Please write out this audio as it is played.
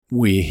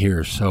We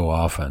hear so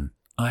often,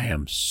 I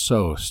am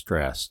so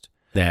stressed.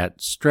 That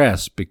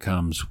stress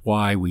becomes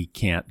why we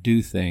can't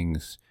do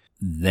things.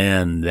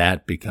 Then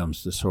that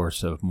becomes the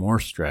source of more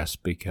stress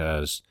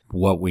because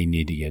what we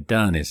need to get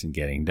done isn't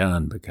getting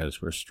done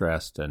because we're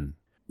stressed. And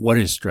what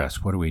is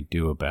stress? What do we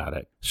do about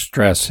it?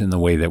 Stress, in the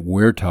way that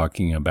we're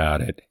talking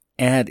about it,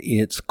 at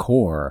its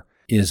core,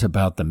 is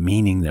about the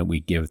meaning that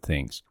we give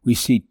things. We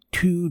see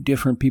two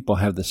different people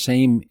have the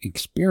same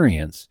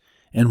experience,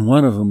 and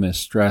one of them is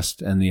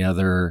stressed and the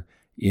other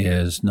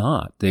is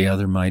not. The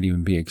other might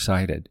even be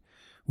excited.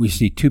 We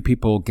see two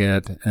people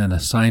get an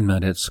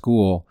assignment at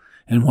school,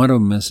 and one of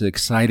them is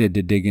excited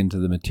to dig into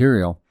the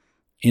material,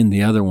 and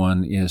the other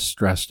one is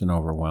stressed and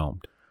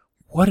overwhelmed.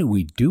 What do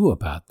we do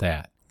about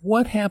that?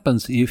 What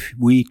happens if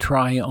we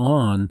try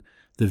on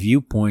the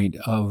viewpoint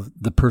of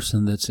the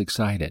person that's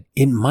excited?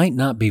 It might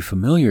not be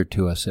familiar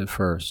to us at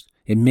first.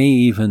 It may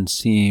even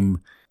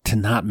seem to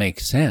not make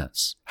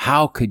sense.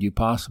 How could you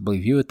possibly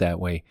view it that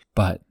way?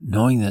 But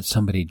knowing that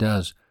somebody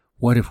does,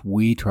 what if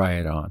we try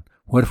it on?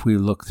 What if we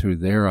look through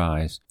their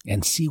eyes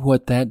and see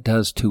what that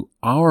does to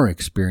our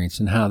experience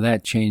and how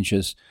that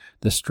changes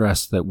the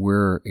stress that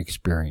we're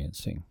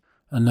experiencing?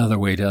 Another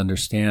way to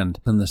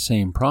understand in the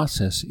same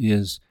process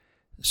is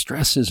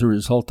stress is a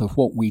result of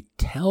what we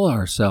tell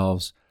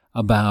ourselves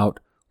about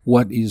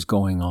what is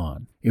going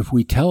on. If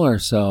we tell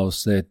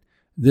ourselves that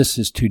this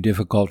is too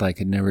difficult, I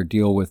could never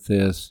deal with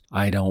this,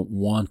 I don't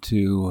want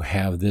to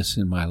have this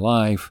in my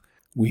life,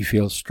 we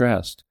feel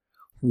stressed.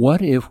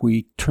 What if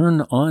we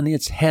turn on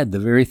its head the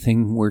very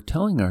thing we're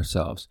telling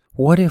ourselves?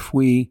 What if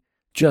we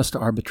just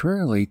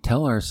arbitrarily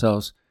tell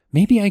ourselves,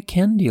 maybe I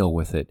can deal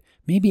with it.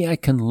 Maybe I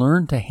can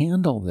learn to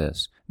handle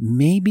this.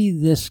 Maybe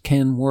this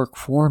can work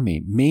for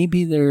me.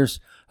 Maybe there's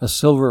a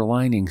silver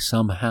lining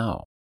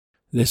somehow.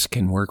 This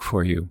can work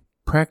for you.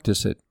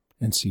 Practice it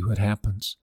and see what happens.